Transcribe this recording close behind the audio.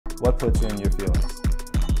What puts you in your feelings?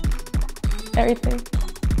 Everything.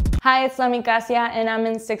 Hi, it's MEEKASiA, and I'm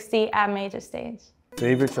in 60 at MajorStage.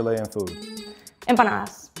 Favorite Chilean food?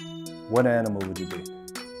 Empanadas. What animal would you be?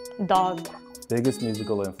 Dog. Biggest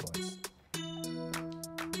musical influence?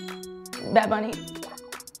 Bad Bunny.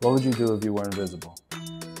 What would you do if you were invisible?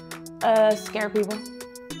 Scare people.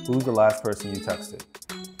 Who's the last person you texted?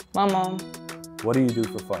 My mom. What do you do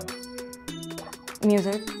for fun?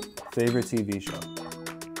 Music. Favorite TV show?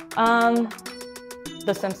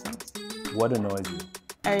 The Simpsons. What annoys you?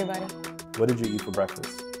 Everybody. What did you eat for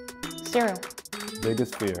breakfast? Cereal.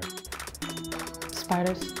 Biggest fear?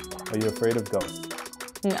 Spiders. Are you afraid of ghosts?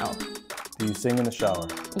 No. Do you sing in the shower?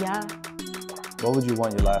 Yeah. What would you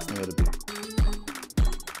want your last meal to be?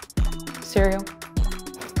 Cereal.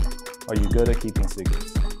 Are you good at keeping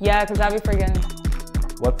secrets? Yeah, because I be forgetting.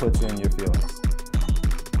 What puts you in your feelings?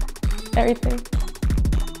 Everything.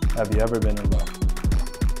 Have you ever been in love?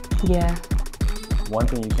 Yeah. One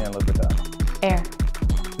thing you can't live without? Air.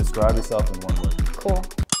 Describe yourself in one word. Cool.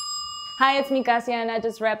 Hi, it's MEEKASiA, and I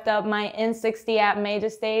just wrapped up my in60 at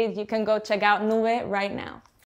MajorStage. You can go check out Nube right now.